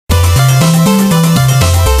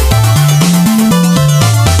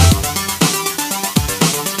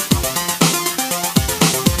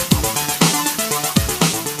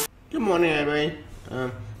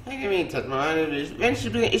This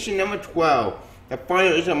eventually issue number 12. The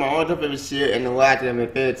final issue of my all-time favorite series and the last of my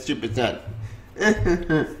favorite Super Son.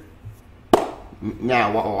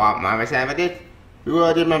 Now, what my assignment is? We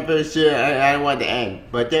all did my favorite series and I don't want to end.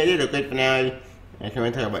 But they did a great finale. I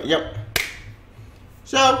can't talk about it. Yep.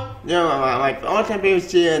 So, you know, my all-time favorite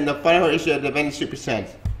series and the final issue of the Avengers Super Sons.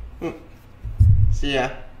 See ya.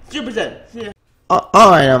 Super Son. See ya.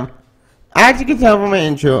 Alright, as you can tell from my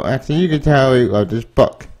intro, actually you can tell I love this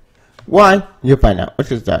book. Why? You'll find out. Let's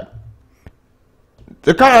just start.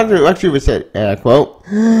 The cover actually said, and I quote,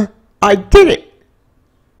 "I did it!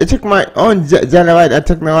 It took my own Xenolite and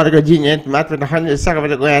technological genius to master the 100th of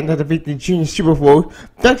the land to defeat the genius superfood,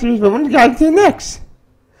 thanks to me from one guy to the next.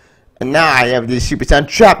 And now I have this Super Son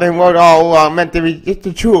trapped and world all along meant to be just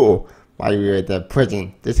a tool. While we were at the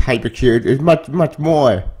prison, this hypercube is much, much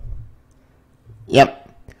more. Yep.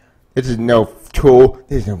 This is no tool,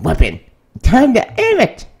 this is a weapon. Time to aim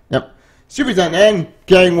it! Yep. Super Son and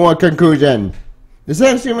Gang War conclusion. The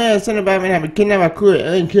same Superman and Son of Batman have been kidnapped by crew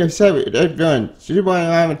and killed several Earth villains. Superman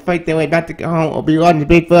and Iron fight their way back to home or be lost in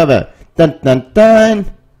space forever. Dun dun dun!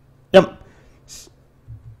 Yep.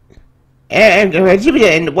 And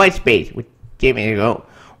Superman in the white space, which 10 minutes ago.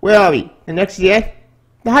 Where are we? The next year?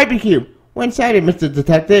 The Hypercube. We're inside it, Mr.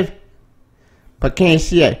 Detective. But can you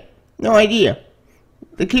see it? No idea.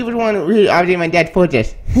 The key was one really obviously my dad's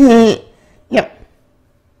fortress. Yep.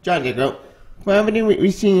 John Jacob. For everything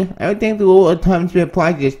we've seen, I would think the rule of time to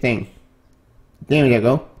apply to this thing. There we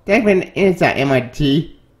go. That's been inside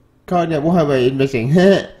MIT. Called that whatever is missing.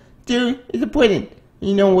 Dude, it's a prison.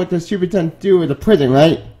 You know what the Super Sons do with the prison,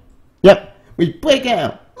 right? Yep. We break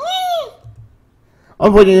out.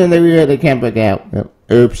 Unfortunately, they really can't break out.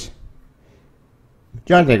 Oops.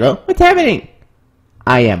 John Jacob. What's happening?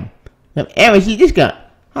 I am. Anyway, see this guy.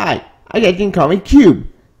 Hi, I got you can call me Cube.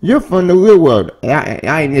 You're from the real world, and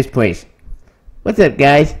I in this place. What's up,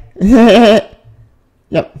 guys? Yep,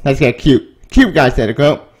 that's got Cube. Cube guy said a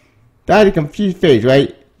quote. That is a confused face,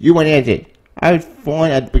 right? You want to answer it. I was born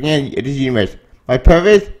at the beginning of this universe. My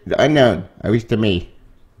purpose is unknown, at least to me.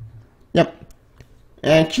 Yep.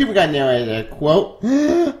 And Cube got narrated a quote.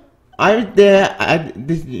 I was there at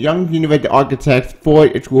this young universe architect for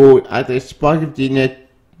its rule as a spark of genius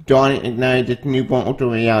dawning ignited this newborn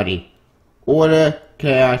ultimate reality. Order,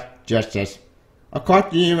 chaos, justice.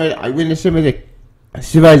 Across the universe, I witnessed some of the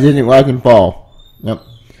civilization rise and fall. Yep.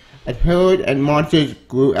 As herd and monsters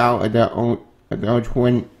grew out of their own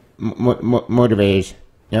twin motivators.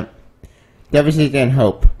 Yep. Devastation and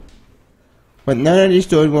hope. But none of these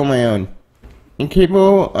stories were my own.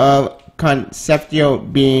 Incapable of conceptual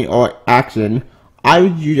being or action, I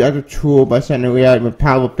was used as a tool by certain reality with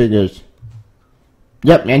powerful figures.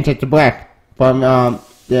 Yep, Manchester Black from the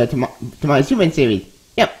my Superman series.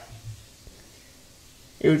 Yep.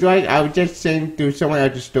 It was like I was just saying through someone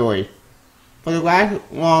else's story. For the last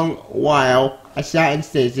long while, I sat and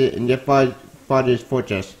stayed in their father's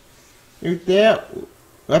fortress. It was there,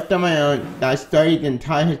 left on my own, that I studied the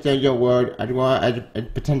entire history of the world as well as a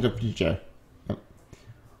potential future. Yep.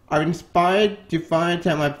 I was inspired to find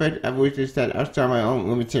out my first evolution set outside my own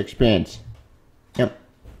limited experience. Yep.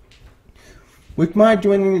 With my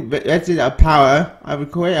joining vested of power, I would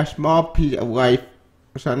create a small piece of life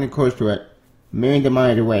or something close to it, millions of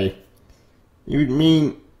miles away. It would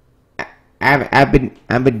mean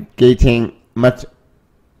abdicating much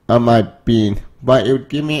of my being, but it would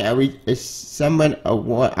give me at least a semblance of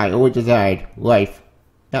what I always desired, life.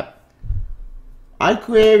 Yep. I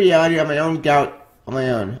created reality on my own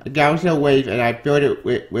a galaxy of waves, and I filled it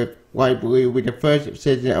with what I believe was the first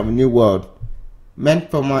citizen of a new world.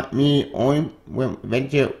 Meant for me only when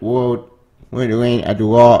venture world where the land at the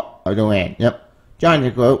law of the land. Yep. John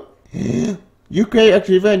the quote. You create a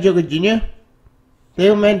Cleaver and Joker Jr.? They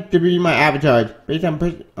were meant to be my avatars, based on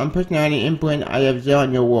personality imprint I observed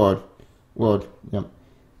in your world. Yep.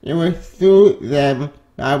 It was through them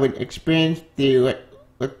that I would experience the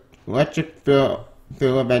electric feel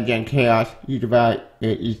of adventure and chaos you develop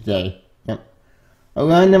each day. I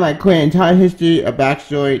learned that I create entire history, a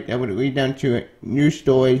backstory that would lead them to new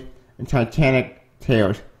stories and titanic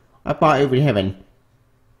tales. I thought it would be heaven.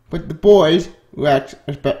 But the boys, Rex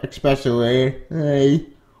especially,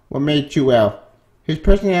 were made too well. His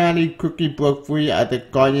personality quickly broke free as the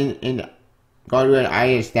guardian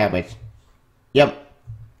I established. Yep.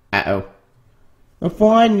 Uh-oh.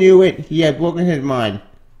 Before I knew it, he had broken his mind.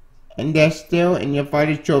 And they're still in your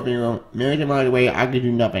father's trophy room, millions of miles away. I could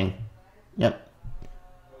do nothing. Yep.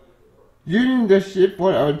 Using the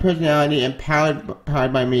shiftboard of his personality and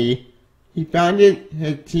powered by me, he founded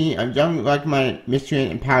his team of young like-minded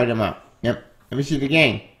miscreants and powered them up. Yep. Let me see the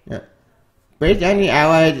game. Yep. Based on the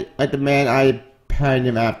allies of the man I patterned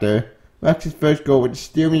him after, Rex's first goal was to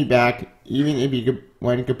steal me back, even if he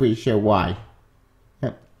wasn't completely sure why.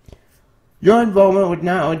 Your involvement was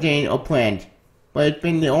not ordained or planned, but it's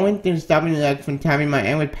been the only thing stopping Rex from tapping my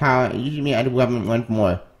endless power and using me as a weapon once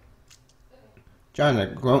more.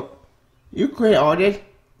 John, quote, you create all this?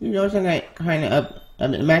 You know some kind of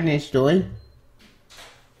imaginary story?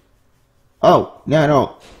 Oh,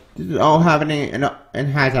 no. This is all happening and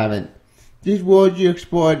has happened. These worlds you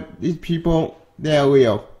explored, these people, they're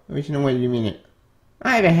real. At least you know what you mean it.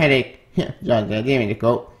 I have a headache. John said, I didn't mean to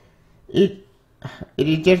quote. It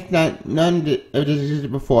is just that none of this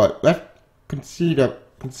existed before. Let's concede of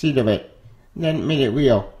it. Then make it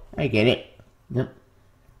real. I get it. Yep.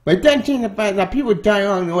 But it doesn't change the fact that people die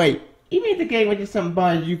along the way. Even if the game was just some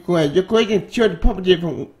body you create, your creation showed the puppeteer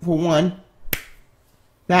for one.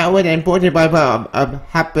 That was an important byproduct of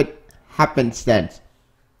happenstance.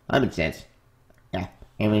 Yeah.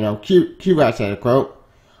 And we know Q said a quote.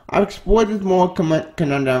 I've explored this moral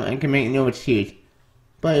conundrum and can make no excuse.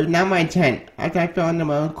 But it's not my intent. As I fell under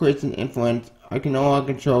my own creation influence, I can no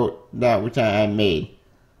longer control that which I made.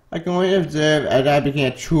 I can only observe as I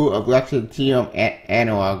became true of Rex's Team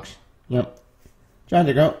analogs. Yep. John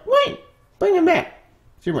to go, wait! Bring him back!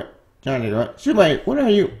 Super. John to go, Super, what are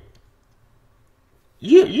you?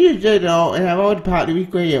 You did it all and have all the power to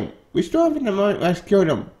recreate him. We stole him from the moment Rex killed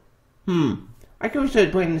him. I could have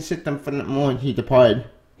started putting the system from the moment he departed.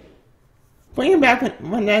 Bring him back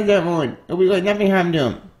when that's everyone, and we got nothing happened to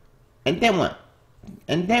him. And then what?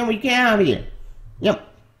 And then we get out of here.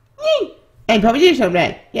 Yep. And probably did some of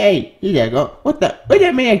that. Yay, he there go. What the? Where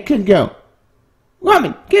that man couldn't go?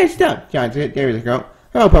 Robin, get us stuff. John said, there we go.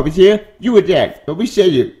 Hello, Puppy's here. You were dead, but we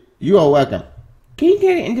saved you. You are welcome. Can you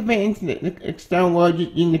get an intervene into the external world you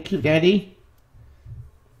need to keep daddy?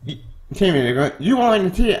 You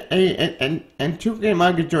want to and took a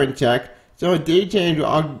market joint check, so a day change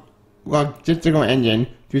will logistical engine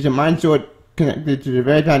to use a mind sword connected to the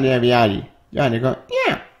very foundation of reality. John go,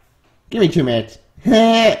 yeah. Give me 2 minutes.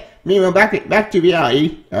 Meanwhile, back to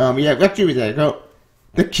reality. Yeah, back to reality.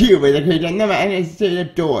 The cube is a creature that never anticipated a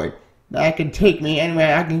door that can take me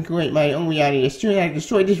anywhere. I can create my own reality as soon as I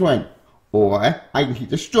destroy this one. Or I can keep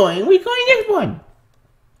destroying and recording this one.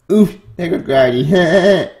 Oof, there goes gravity.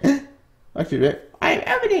 Let's do it. I have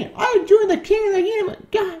everything. I'm doing the king of the universe.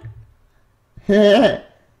 God.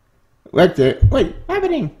 What's it? Wait,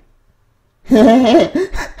 happening.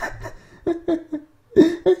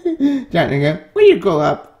 John again. Will you go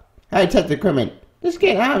up? I touch the equipment. Just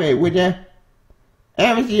get out of it, would ya?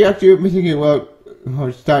 I see you up to missing well.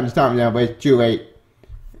 I'm starting to stop now, but it's too late.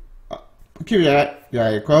 Keep that.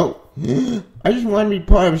 Yeah, quote. I just want to be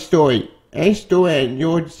part of a story. A story and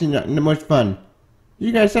yours seem the most fun.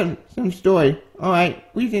 You got some story. Alright,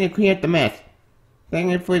 we need to clean up the mess. Thank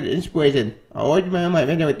you for the inspiration. I'll order my own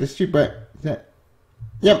video with the super.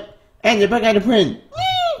 Yep, and the back out the print.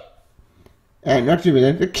 And not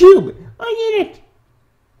super, the cube. I need it.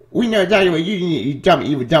 We know exactly what you need, you dumb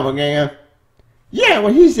evil doppelganger. Yeah,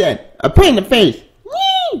 what he said. A pain in the face.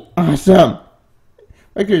 Awesome.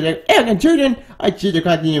 My crew's like, arrogant children, I see the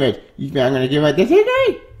continuous. You think I'm gonna give up this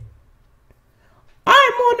history?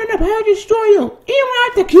 I'm more than a power to destroy you, even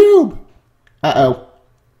without the cube. Uh-oh.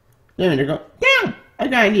 Then they go, down. I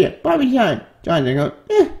got an idea. Bobby time. John, they go,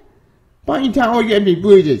 Bobby time will get me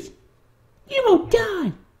bruises. You will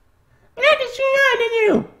die. And I can swing on than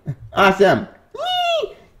you. Awesome.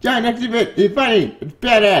 John, that's a bit, it's funny, it's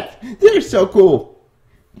badass. This is so cool.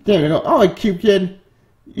 There we go. Oh, cute kid.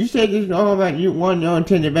 You said this is all about you one your own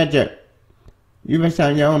adventure. You must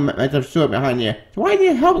have your own mental sword behind you. So why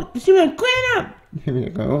didn't you help the student clean up? Here we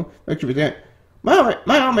go. What you present? My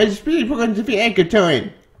arm is speedy program to defeat Anchor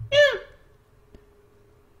Turn. Yeah.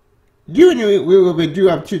 You knew we will be due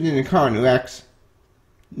up to in the car, Rex.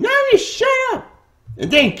 Now you shut up! And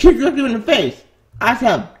then kick you in the face.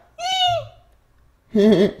 Awesome.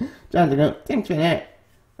 John to go, thanks for that.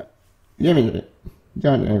 Give me it.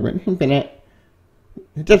 John to go, thanks for that.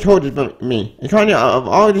 Just hold it for me. It's only of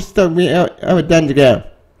all the stuff we ever done together.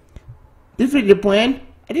 This was your plan?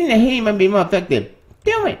 I think the hay might be more effective.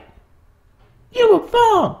 Do it! You will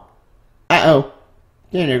fall! Uh-oh.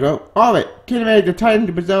 There you go. All of it. Can you make the Titan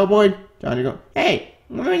to Brazil boy? John to go, hey,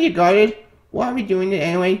 remember you got it? Why are we doing it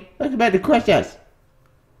anyway? What's about to crush us?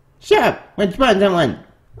 Shut up! Let's find someone.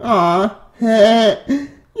 Aww. Yay!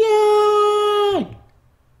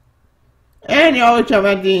 And you always talk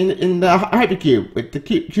about in the hypercube with the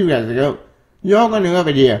cube guys ago. You're all gonna love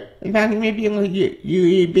it here. In fact, maybe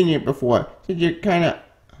you've been here before, so you're kinda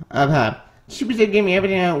Super said give me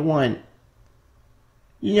everything I want.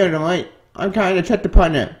 You know them, right? I'm kinda trusted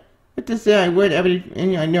partner. what to say I would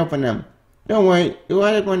everything I know from them. Don't worry,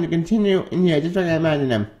 we're going to continue in here just like I imagine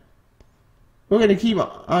them. We're going to keep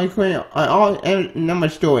all number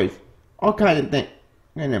of stories, all kinds of things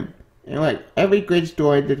in them. And like every great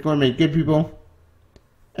story that's going to make good people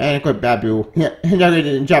and of course bad people. Yeah, and they're going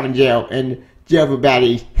to drop in jail and jail for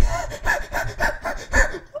baddies.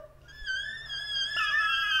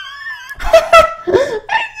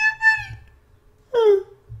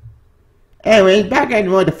 Anyways, back at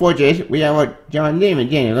the fortress, we have John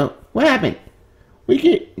Damon. What happened? We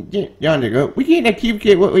can't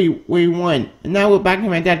achieve what we won, and now we're back in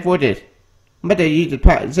my dad's fortress. I'm about to use the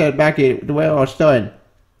part set back here the way it all started.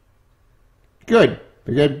 Good,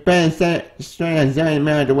 because Ben said straight on Zion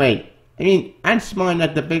out of the way. I mean, I'm smart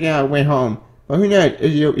enough to figure out a way home, but who knows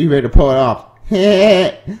if you're ready to pull it off.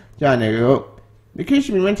 John, there you go. The kids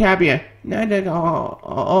should be much happier. Now that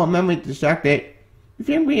all memories distracted. You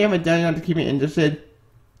think we haven't done enough to keep me interested?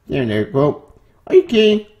 There you go. Are you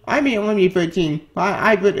kidding? I may only be 13, but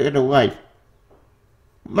I lived a life.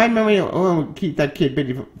 My memory alone will keep that kid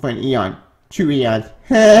busy for an eon. 2 eons.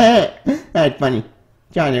 That's funny.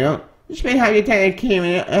 John, you spend half your time at camp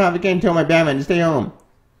and I'll again tell my Batman to stay home.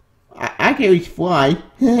 I can at least fly.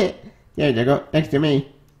 There you go, next to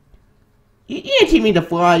me. You didn't teach me to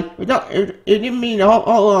fly. It didn't mean all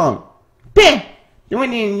along. Bam! The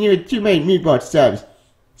one in you 2 made meatball subs.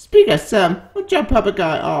 Speaking of some, what job Papa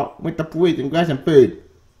got with the police and got some food?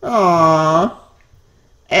 Aww.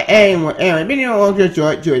 Anyway, video all just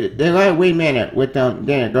short, they like way manner with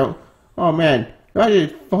there you go. Oh man, I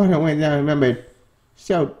just far away now. I remembered.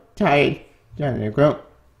 So tired. There you go.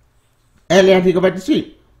 And I have to go back to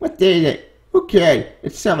sleep. What day is it? Okay,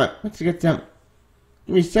 it's summer. Let's get some.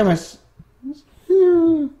 Give me summer.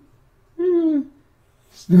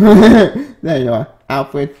 There you are,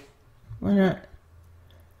 Alfred. Why not?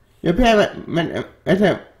 Your parent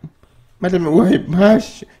Madam Wood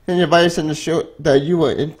Marsh and your advice on the show that you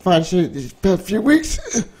were in fun these past few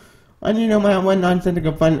weeks. I do know my one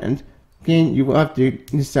nonsensical fun and game you were up to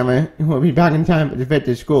this summer and will be back in time to fit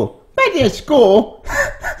to school. Back to school?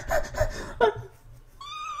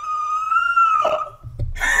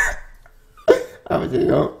 I was you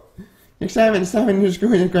know. Excitement 7 new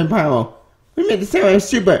school in Grand Palo. We made the summer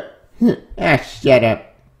super. Shut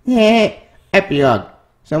up. Epilogue.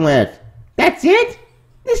 Somewhere else. That's it?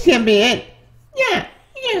 This can't be it. Yeah,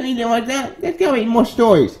 you can't read it like that. There's gotta be more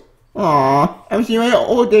stories. Aww, I was seeing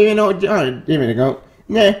all day and all day. Oh, damn it ago.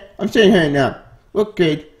 Nah, I'm sitting here now. Look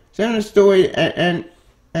good. Send the story and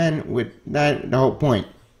with that the whole point.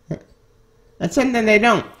 That's something they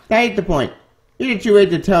don't. That is the point. You're too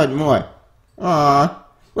late to tell it more. Aww.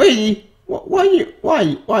 Lady, why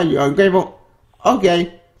are you ungrateful?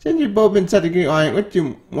 Okay, since you've both been such a good on it, let's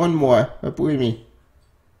do one more. But believe me,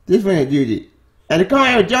 this one is duty. And the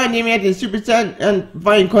comment with John Damon at the Super Sun and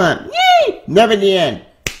Fine Climb. Yay! Never the end.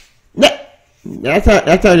 That's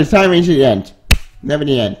how the time should end. Never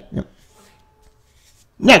the end. Yep.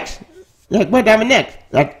 Next. What happened next?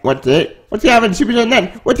 What's it? What's happening Super Sun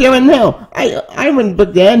next? What's happening now? I wouldn't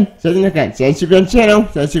book then. So the next say Super Sun channel.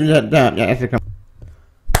 So Super Sun down. Yeah, that's the comment.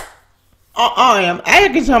 I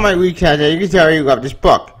can tell my recap that you can tell you love this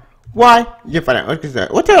book. Why? You find out. What's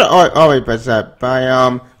that? Always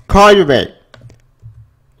by Carter Bay.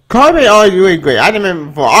 Carter Bay always really great. I remember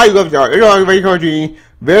before. I loved the art. It's always very cartoony,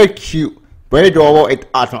 very cute, very adorable. It's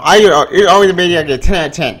awesome. It always made like a 10 out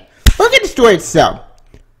of 10. Look at the story itself.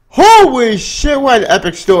 Holy shit! What an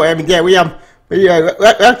epic story! I mean, yeah,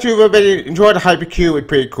 actually everybody enjoyed the Hypercube. It's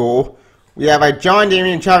pretty cool. We have like John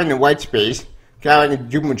Damon traveling in white space, traveling in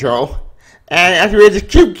Doom Patrol. And after we had this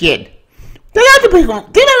cute kid. That's pretty cool.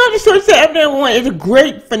 Did I love the story set everyone? It's a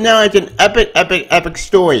great finale. It's an epic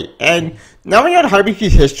story. And now we know the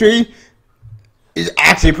Hypercube's history is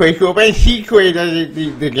actually pretty cool. But he created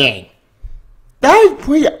the game. That is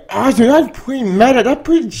pretty awesome. That's pretty meta. That's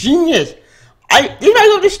pretty genius. I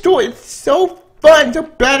love this story. It's so fun, so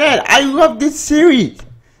badass. I love this series.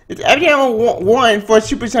 It's everything I want for a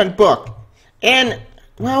Super Sun book. And,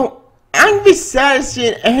 well, I'm gonna be sad to see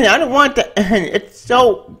it end. I don't want to end. It's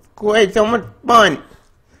so great, so much fun.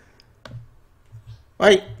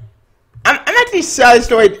 Like, I'm actually sad the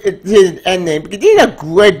story is ending because these are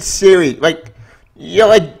great series. Like, you know,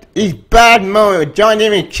 like these bad moments with John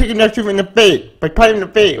Damon kicking that truth in the face, like punching in the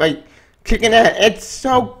face, like kicking that. It's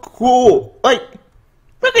so cool. Like,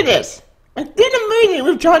 look at this. Like, this amazing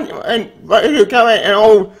with John and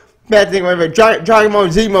old bad thing with a Dragon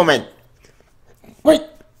Ball Z moment. Like.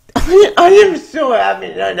 I am so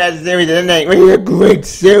happy that that series is ending. It's a great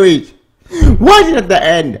series. Why is it at the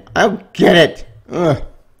end? I don't get it. Ugh.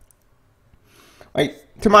 Like,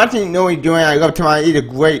 Tamati know what he's doing. I love Tamati. It's a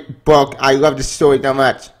great book. I love the story so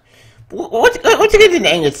much. What's it going to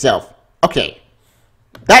end itself? Okay.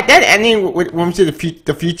 That ending when we see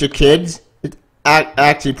the future kids, it's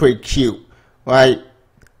actually pretty cute. Right?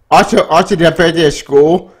 Also the first day of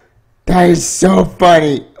school, that is so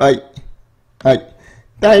funny. Like,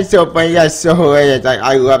 that is so funny. That's so hilarious. Like,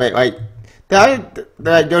 I love it. Like,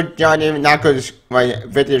 don't John even not go to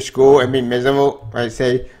first day of school and be miserable. Right?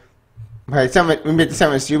 Say, right? We made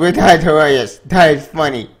something stupid. That's hilarious. That is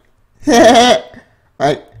funny.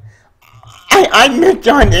 Like, I miss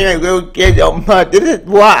John David little kid so much. This is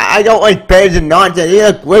why I don't like bears and nonsense.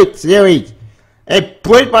 It's a great series. It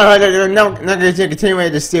breaks my heart that they're not going to continue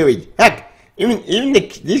with the series. Heck, even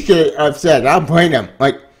these kids are upset. I'll blame them.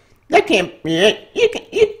 Like, that can't be it. You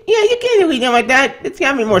can't read them like that. There's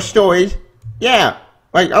gotta be more stories. Yeah,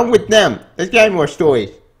 like, I'm with them. There's gotta be more stories.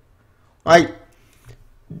 Like,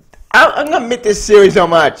 I'm gonna miss this series so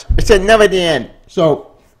much. It said never the end.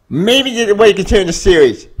 So, maybe there's a way to continue the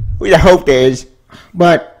series. We hope there is.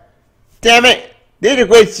 But, damn it, this is a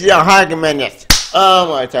great series. I highly recommend this.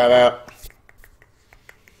 Oh, what it's about.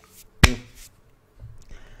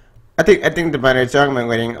 I think the better is argument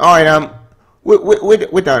waiting. Alright,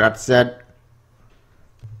 with all that said.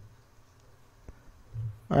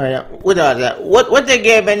 Alright, with all that. What they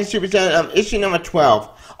gave any Super Saiyan issue number 12.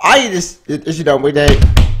 I just issue number with a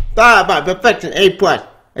by perfection A+.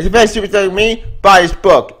 It's a very Super Saiyan to me, buy this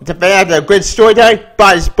book. It's a fan has a great storytelling,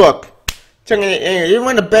 buy this book. You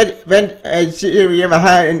want the best series we ever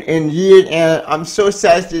had in years, and I'm so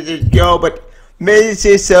sad to this go, but maybe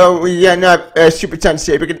say so we are not Super Saiyan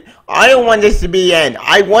series because I don't want this to be the end.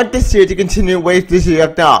 I want this series to continue where this is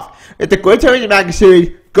left off. It's a great television magazine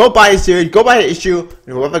series. Go buy the series. Go buy the issue.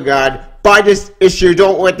 And whoever God, buy this issue.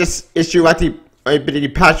 Don't let this issue actually be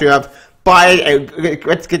passed off. Buy it and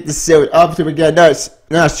let's get this series up so we get another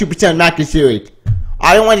Super Saiyan magazine series.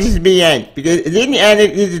 I don't want this to be the end because in the end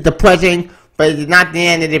it is depressing, but it's not the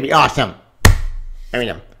end. It'd be awesome. I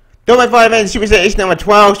mean. Don't mind for the Super Saiyan issue number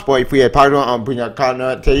 12. Spoiler free at part 1 on Bring Out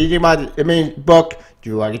Content. Tell you about the main book.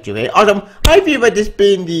 Do you like it? Do you hate it? Awesome. How do you feel about this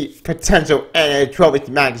being the potential end of the 12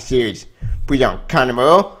 issue magazine series? Bring Out Content.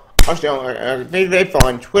 Also, very fun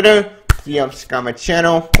on Twitter. Subscribe my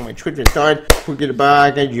channel on my Twitter started. Forget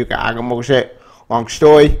about it. You can most it. Long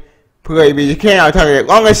story. Play me. You can't. I'll talk about it.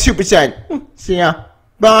 Longest Super Saiyan. See ya.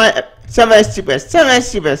 Bye. Super. See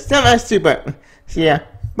ya.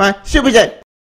 Bye. Super Saiyan.